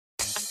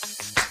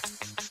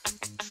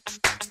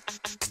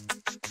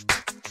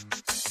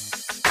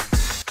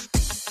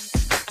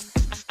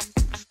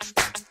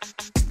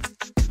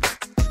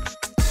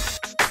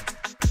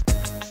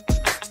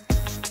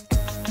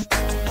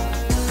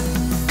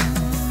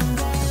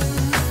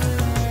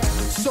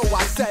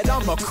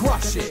I'ma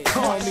crush it.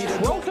 Call me the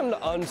Welcome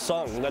to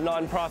Unsung, the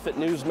nonprofit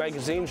news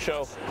magazine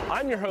show.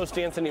 I'm your host,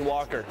 Anthony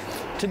Walker.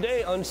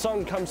 Today,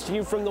 Unsung comes to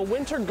you from the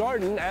Winter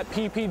Garden at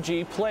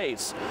PPG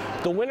Place.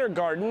 The Winter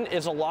Garden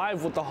is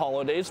alive with the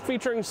holidays,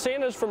 featuring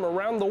Santas from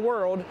around the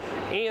world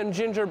and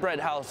gingerbread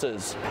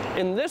houses.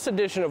 In this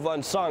edition of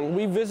Unsung,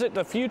 we visit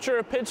the future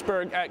of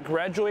Pittsburgh at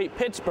Graduate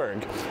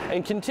Pittsburgh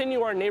and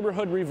continue our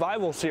neighborhood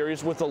revival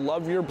series with a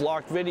Love Your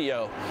Block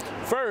video.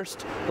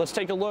 First, let's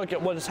take a look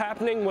at what is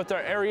happening with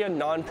our area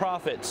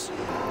nonprofits.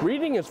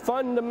 Reading is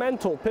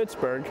fundamental.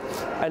 Pittsburgh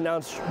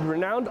announced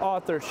renowned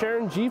author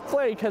Sharon G.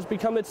 Flake has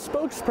become its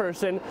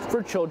spokesperson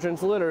for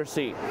children's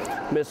literacy.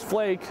 Ms.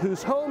 Flake,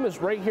 whose home is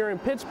right here in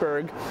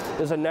Pittsburgh,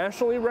 is a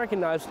nationally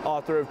recognized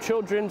author of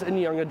children's and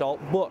young adult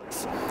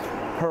books.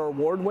 Her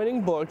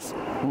award-winning books,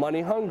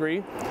 Money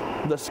Hungry,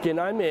 The Skin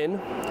I'm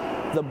In,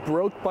 The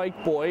Broke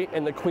Bike Boy,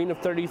 and The Queen of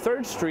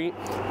 33rd Street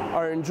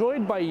are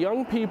enjoyed by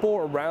young people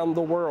around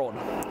the world.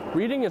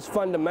 Reading is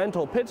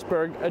Fundamental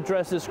Pittsburgh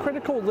addresses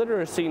critical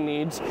literacy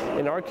needs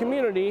in our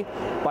community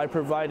by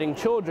providing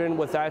children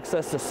with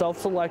access to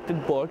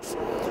self-selected books,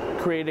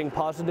 creating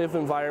positive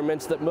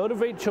environments that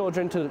motivate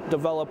children to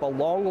develop a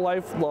long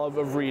life love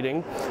of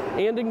reading,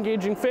 and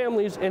engaging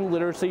families in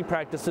literacy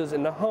practices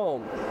in the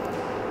home.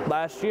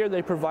 Last year,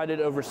 they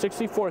provided over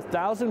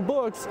 64,000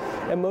 books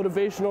and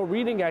motivational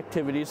reading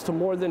activities to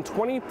more than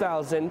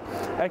 20,000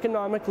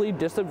 economically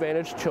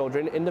disadvantaged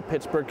children in the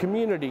Pittsburgh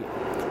community.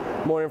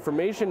 More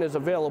information is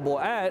available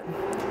at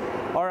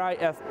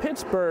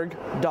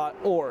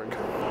rifpittsburgh.org.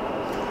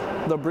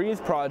 The Breathe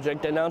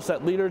Project announced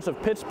that leaders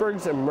of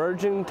Pittsburgh's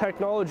emerging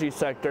technology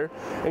sector,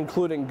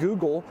 including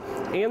Google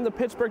and the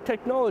Pittsburgh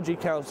Technology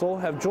Council,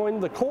 have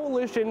joined the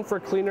Coalition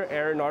for Cleaner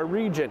Air in our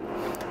region,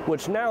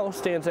 which now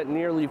stands at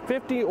nearly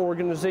 50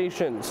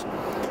 organizations.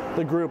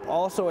 The group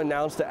also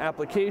announced that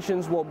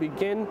applications will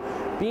begin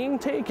being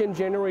taken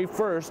January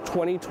 1st,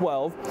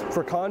 2012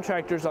 for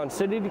contractors on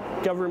city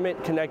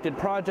government connected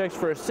projects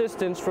for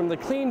assistance from the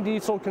Clean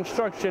Diesel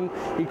Construction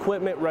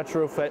Equipment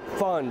Retrofit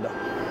Fund.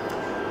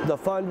 The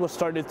fund was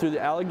started through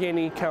the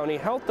Allegheny County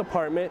Health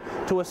Department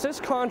to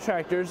assist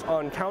contractors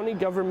on county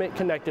government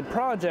connected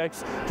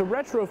projects to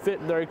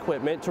retrofit their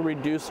equipment to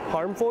reduce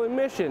harmful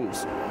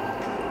emissions.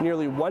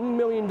 Nearly $1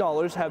 million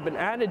have been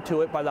added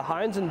to it by the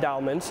Heinz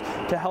Endowments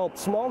to help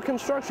small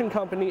construction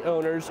company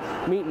owners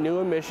meet new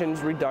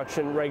emissions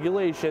reduction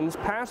regulations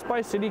passed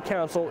by City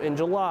Council in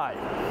July.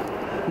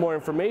 More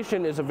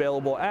information is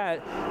available at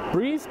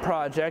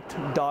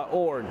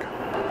breatheproject.org.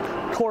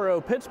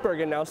 Coro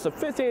Pittsburgh announced the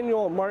 5th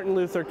annual Martin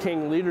Luther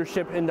King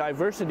Leadership and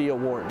Diversity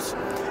Awards.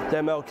 The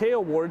MLK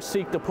Awards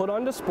seek to put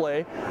on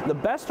display the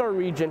best our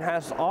region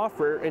has to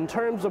offer in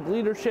terms of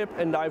leadership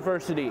and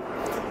diversity.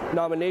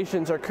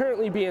 Nominations are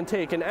currently being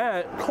taken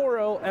at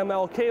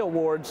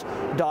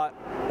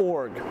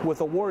coromlkawards.org, with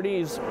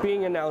awardees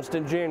being announced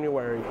in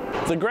January.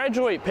 The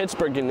Graduate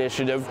Pittsburgh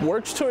initiative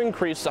works to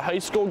increase the high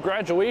school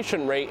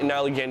graduation rate in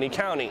Allegheny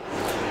County.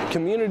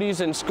 Communities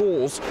and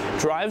Schools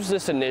drives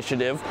this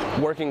initiative,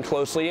 working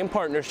closely in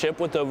partnership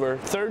with over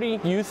 30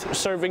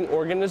 youth-serving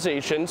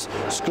organizations,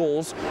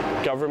 schools,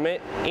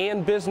 government,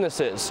 and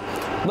businesses.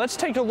 Let's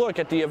take a look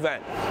at the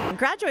event.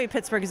 Graduate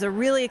Pittsburgh is a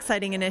really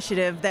exciting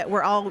initiative that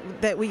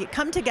we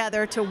come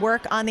together to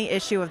work on the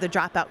issue of the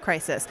dropout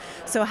crisis.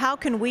 So how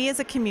can we as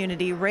a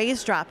community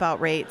raise dropout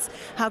rates?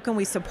 How can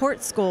we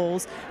support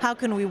schools? How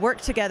can we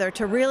work together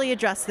to really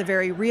address the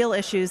very real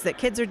issues that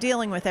kids are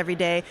dealing with every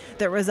day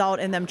that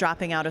result in them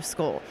dropping out of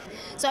school?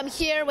 So I'm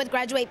here with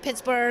Graduate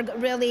Pittsburgh.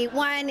 Really,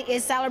 one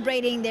is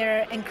celebrating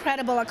their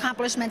incredible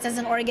accomplishments as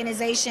an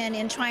organization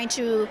in trying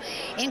to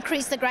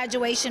increase the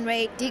graduation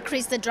rate,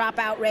 decrease the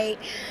dropout rate,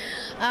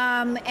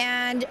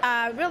 and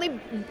really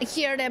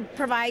here to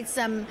provide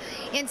some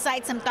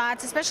insights, some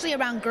thoughts, especially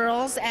around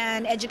girls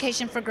and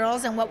education for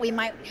girls and what we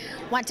might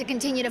want to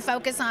continue to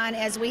focus on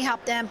as we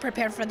help them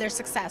prepare for their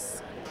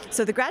success.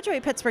 So the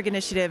Graduate Pittsburgh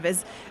initiative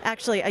is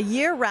actually a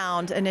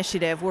year-round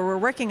initiative where we're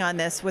working on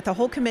this with a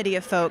whole committee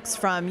of folks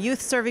from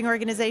youth-serving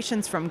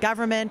organizations, from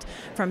government,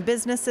 from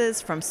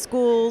businesses, from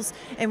schools,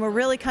 and we're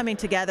really coming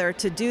together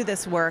to do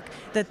this work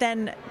that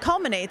then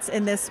culminates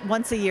in this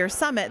once-a-year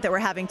summit that we're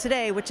having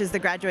today, which is the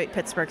Graduate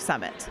Pittsburgh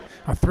Summit.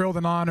 I'm thrilled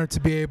and honored to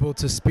be able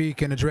to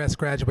speak and address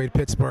Graduate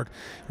Pittsburgh.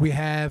 We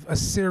have a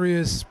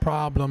serious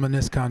problem in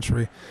this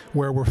country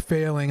where we're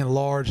failing a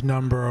large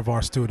number of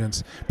our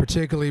students,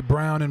 particularly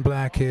brown and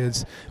black kids,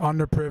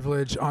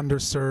 underprivileged,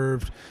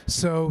 underserved.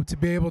 So to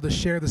be able to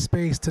share the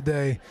space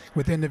today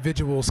with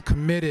individuals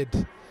committed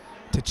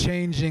to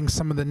changing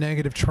some of the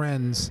negative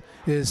trends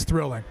is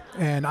thrilling.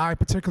 And I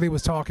particularly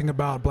was talking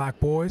about black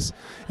boys.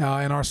 In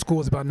our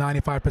schools, about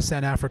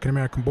 95%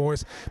 African-American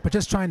boys, but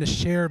just trying to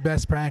share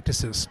best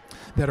practices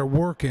that are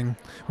working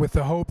with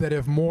the hope that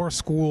if more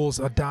schools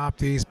adopt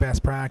these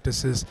best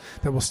practices,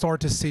 that we'll start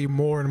to see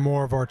more and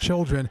more of our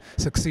children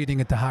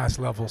succeeding at the highest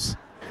levels.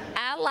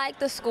 I like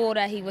the school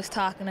that he was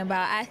talking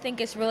about. I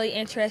think it's really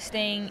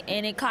interesting,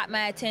 and it caught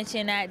my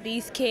attention that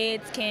these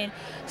kids can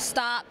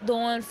stop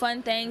doing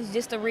fun things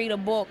just to read a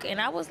book. And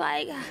I was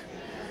like,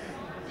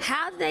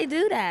 How did they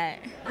do that?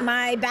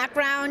 My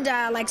background,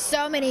 like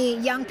so many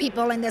young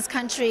people in this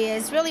country,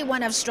 is really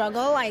one of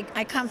struggle. I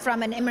come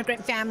from an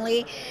immigrant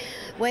family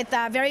with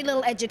very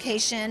little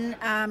education,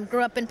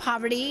 grew up in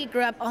poverty,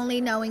 grew up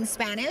only knowing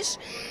Spanish.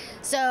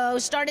 So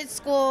started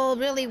school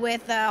really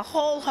with a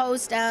whole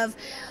host of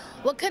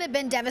what could have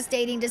been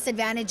devastating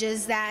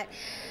disadvantages that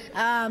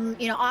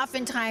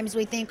oftentimes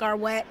we think are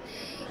what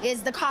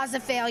is the cause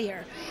of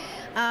failure.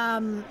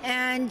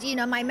 And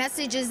my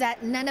message is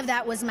that none of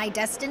that was my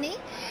destiny,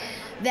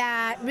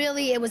 that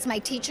really it was my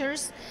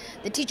teachers,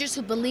 the teachers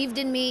who believed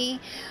in me,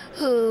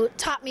 who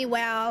taught me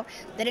well,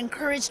 that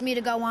encouraged me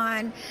to go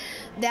on,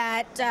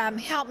 that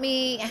helped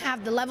me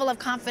have the level of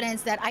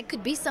confidence that I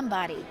could be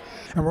somebody.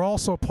 And we're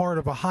also part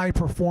of a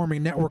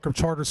high-performing network of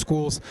charter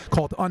schools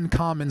called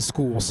Uncommon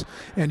Schools.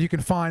 And you can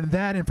find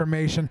that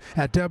information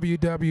at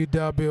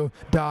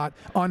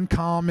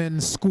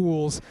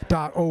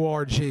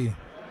www.uncommonschools.org.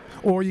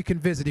 Or you can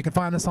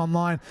find us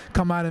online,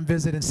 come out and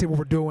visit and see what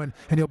we're doing,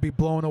 and you'll be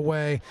blown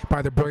away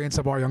by the brilliance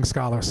of our young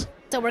scholars.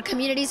 So we're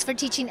Communities for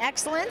Teaching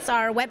Excellence.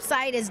 Our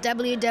website is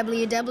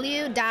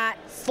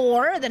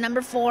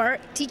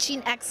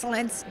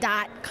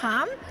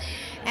www.teachingexcellence.com.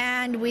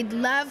 And we'd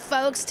love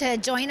folks to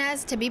join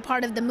us, to be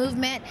part of the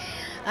movement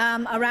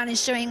around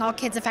ensuring all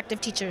kids effective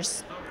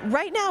teachers.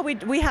 Right now,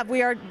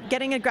 we are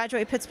getting a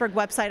Graduate Pittsburgh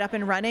website up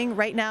and running.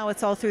 Right now,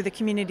 it's all through the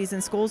Communities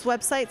and Schools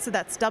website, so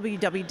that's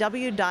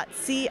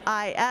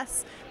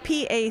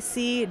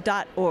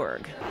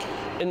www.cispac.org.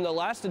 In the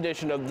last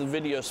edition of the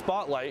Video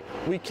Spotlight,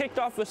 we kicked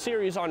off a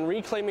series on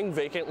reclaiming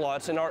vacant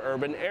lots in our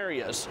urban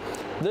areas.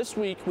 This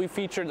week, we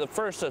featured the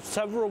first of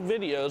several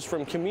videos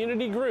from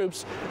community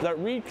groups that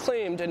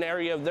reclaimed an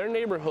area of their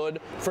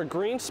neighborhood for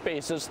green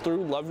spaces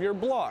through Love Your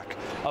Block,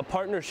 a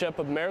partnership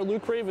of Mayor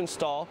Luke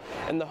Ravenstahl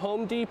and the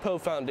Home Depot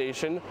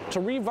Foundation to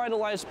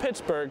revitalize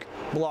Pittsburgh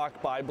block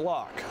by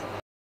block.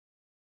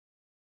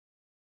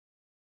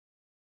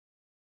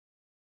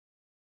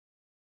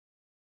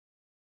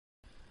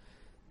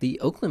 The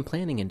Oakland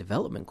Planning and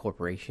Development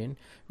Corporation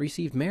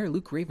received Mayor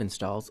Luke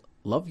Ravenstahl's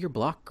Love Your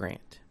Block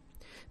grant.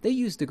 They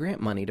used the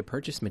grant money to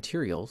purchase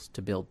materials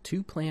to build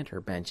 2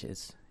 planter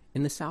benches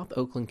in the South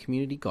Oakland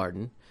Community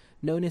Garden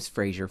known as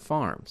Fraser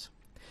Farms.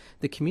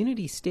 The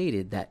community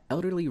stated that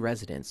elderly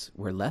residents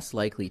were less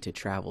likely to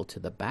travel to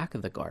the back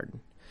of the garden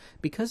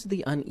because of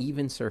the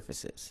uneven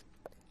surfaces,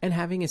 and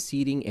having a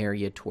seating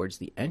area towards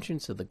the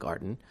entrance of the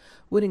garden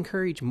would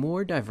encourage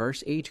more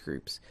diverse age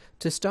groups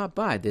to stop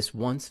by this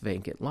once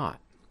vacant lot.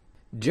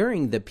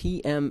 During the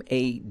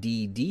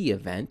PMADD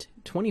event,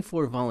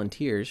 24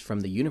 volunteers from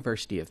the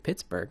University of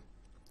Pittsburgh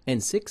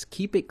and 6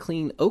 Keep It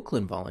Clean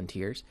Oakland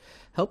volunteers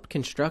helped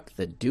construct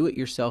the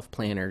do-it-yourself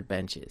planter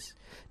benches,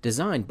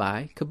 designed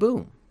by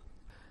Kaboom.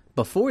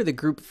 Before the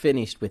group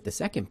finished with the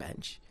second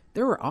bench,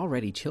 there were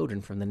already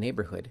children from the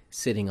neighborhood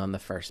sitting on the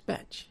first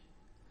bench.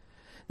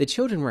 The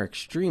children were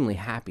extremely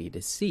happy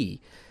to see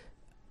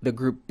the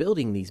group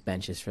building these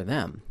benches for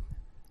them,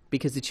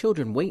 because the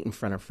children wait in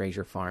front of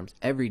Fraser Farms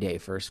every day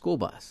for a school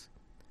bus,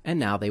 and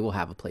now they will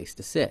have a place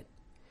to sit.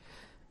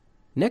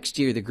 Next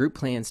year, the group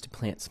plans to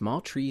plant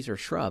small trees or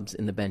shrubs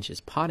in the bench's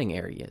potting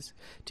areas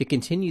to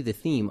continue the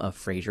theme of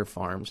Fraser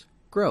Farms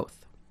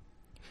growth.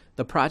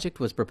 The project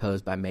was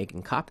proposed by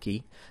Megan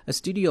Kopke, a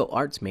studio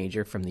arts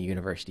major from the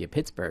University of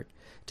Pittsburgh,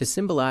 to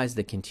symbolize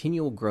the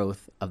continual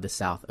growth of the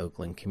South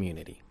Oakland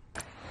community.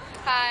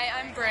 Hi,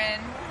 I'm Bryn.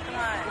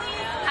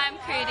 Hi, I'm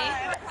Crudy.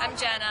 I'm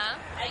Jenna.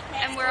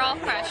 And we're all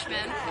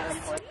freshmen.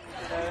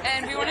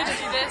 And we wanted to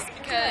do this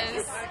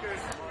because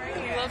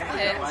we love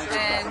Pitt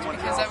and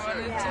because I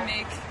wanted to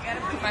make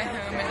my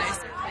home a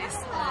nicer place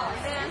to live.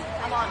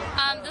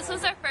 This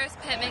was our first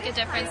Pitt Make a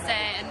Difference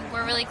Day, and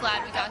we're really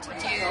glad we got to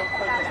do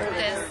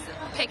this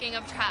picking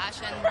up trash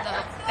and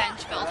the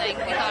bench building.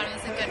 We thought it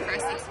was a good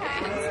first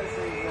experience.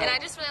 And I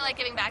just really like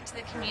giving back to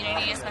the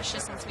community, especially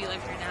since we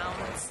live here now.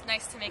 It's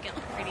nice to make it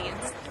look pretty and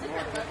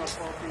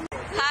stuff.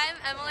 Hi, I'm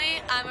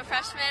Emily. I'm a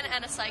freshman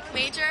and a psych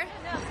major.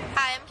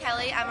 Hi, I'm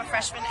Kelly. I'm a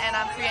freshman and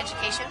I'm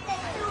pre-education.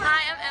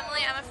 Hi, I'm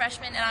Emily. I'm a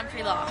freshman and I'm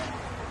pre-law.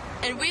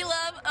 And we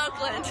love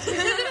Oakland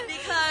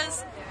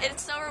because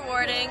it's so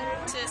rewarding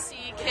to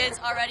see kids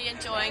already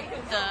enjoying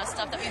the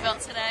stuff that we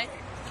built today.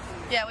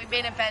 Yeah, we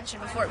made a bench,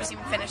 and before it was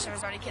even finished, there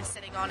was already kids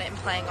sitting on it and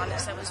playing on it,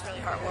 so it was really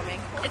heartwarming.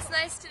 It's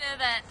nice to know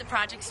that the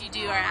projects you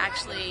do are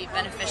actually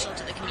beneficial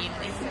to the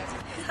community.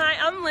 Hi,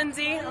 I'm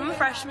Lindsay. I'm a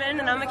freshman,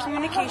 and I'm a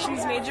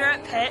communications major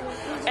at Pitt,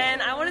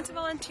 and I wanted to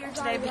volunteer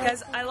today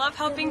because I love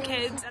helping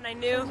kids, and I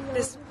knew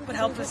this would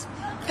help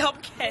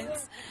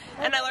kids.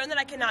 And I learned that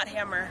I cannot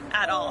hammer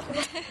at all.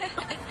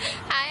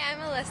 Hi, I'm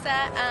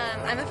Alyssa.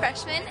 I'm a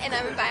freshman and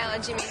I'm a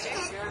biology major.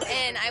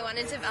 And I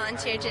wanted to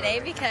volunteer today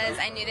because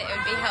I knew that it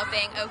would be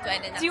helping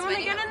Oakland. And do you want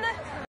to get in there?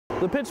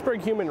 The Pittsburgh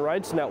Human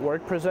Rights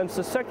Network presents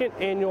the second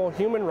annual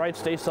Human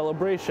Rights Day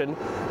celebration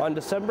on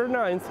December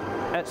 9th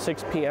at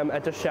 6 p.m.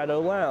 at the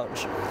Shadow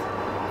Lounge.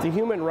 The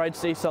Human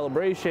Rights Day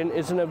celebration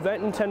is an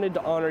event intended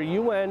to honor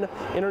UN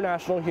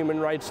International Human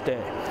Rights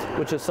Day,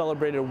 which is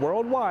celebrated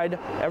worldwide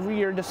every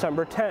year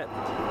December 10th.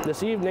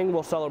 This evening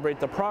will celebrate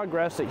the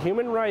progress that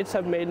human rights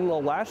have made in the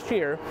last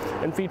year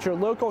and feature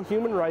local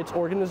human rights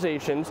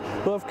organizations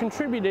who have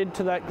contributed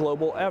to that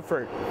global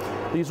effort.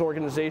 These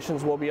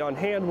organizations will be on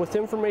hand with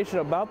information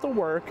about the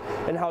work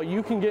and how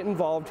you can get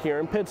involved here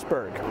in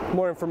Pittsburgh.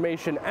 More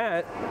information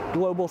at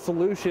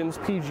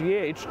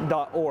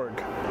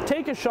globalsolutionspgh.org.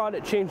 Take a Shot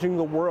at Changing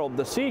the World,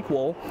 the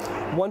sequel,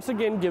 once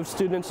again gives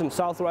students in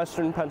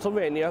southwestern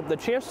Pennsylvania the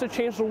chance to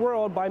change the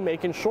world by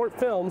making short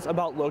films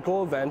about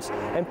local events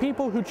and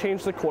people who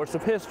changed the course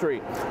of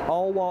history,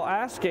 all while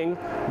asking,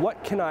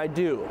 what can I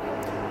do?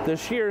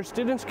 This year,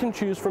 students can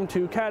choose from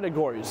 2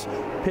 categories.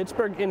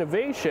 Pittsburgh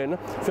Innovation,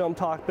 film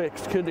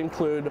topics could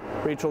include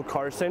Rachel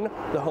Carson,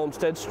 the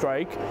Homestead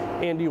Strike,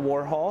 Andy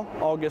Warhol,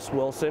 August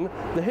Wilson,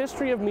 the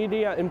history of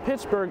media in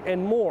Pittsburgh,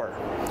 and more.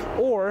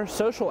 Or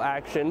Social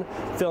Action,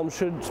 film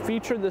should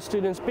feature the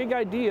students' big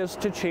ideas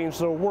to change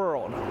the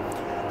world.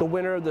 The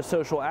winner of the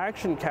Social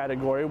Action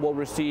category will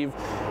receive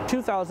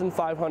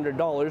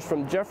 $2,500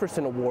 from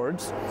Jefferson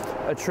Awards,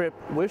 a trip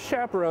with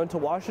chaperone to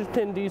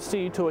Washington,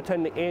 D.C. to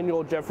attend the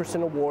annual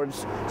Jefferson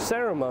Awards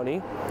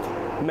ceremony,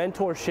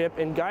 mentorship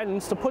and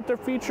guidance to put their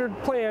featured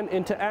plan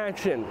into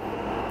action.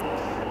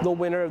 The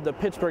winner of the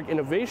Pittsburgh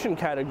Innovation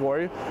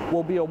category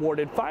will be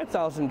awarded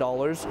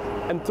 $5,000,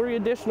 and 3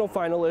 additional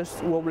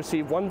finalists will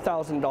receive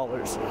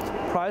 $1,000.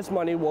 Prize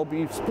money will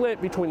be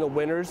split between the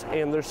winners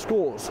and their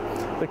schools.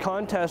 The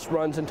contest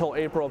runs until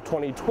April of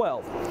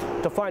 2012.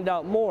 To find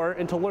out more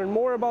and to learn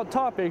more about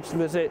topics,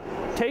 visit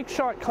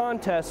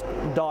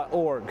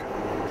takeshotcontest.org.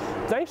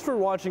 Thanks for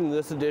watching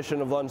this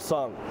edition of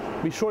Unsung.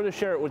 Be sure to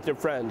share it with your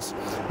friends.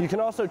 You can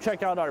also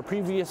check out our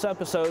previous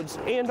episodes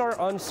and our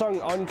Unsung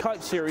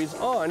Uncut series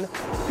on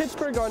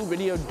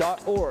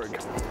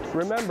pittsburghonvideo.org.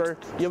 Remember,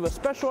 you have a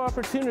special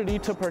opportunity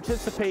to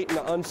participate in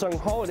the Unsung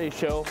Holiday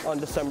Show on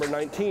December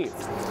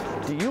 19th.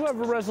 Do you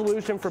have a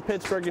resolution for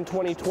Pittsburgh in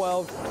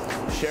 2012?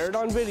 Share it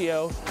on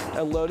video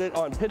and load it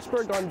on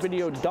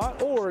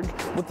pittsburghonvideo.org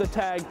with the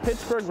tag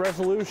Pittsburgh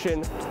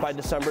Resolution by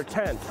December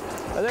 10th.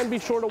 And then be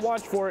sure to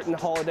watch for it in the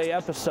holiday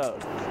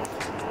episode.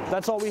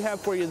 That's all we have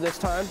for you this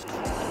time.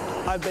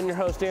 I've been your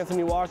host,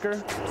 Anthony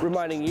Walker,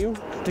 reminding you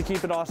to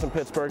keep it awesome,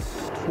 Pittsburgh.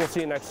 We'll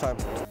see you next time.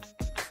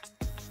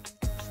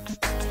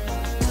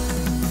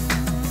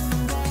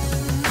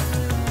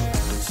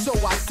 So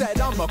I said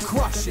I'ma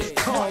crush it.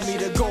 Call me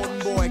the golden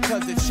boy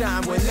cause it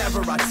shine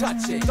whenever I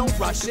touch it. Don't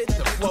rush it,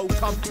 the flow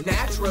comes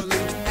naturally.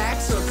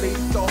 Actually,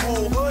 the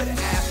whole hood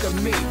after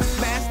me.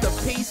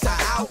 Masterpiece, I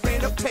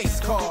outran a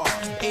pace car.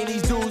 And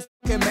these dudes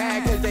f***ing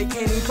mad cause they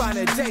can't even find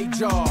a day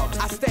job.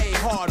 I stay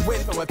hard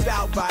with or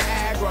without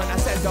Viagra. And I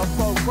said the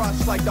flow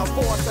crush like the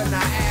force of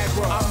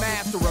Niagara. I'm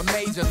after a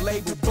major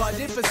label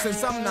budget, but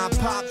since I'm not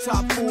pop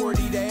top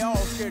 40, they all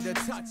scared to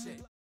touch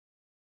it.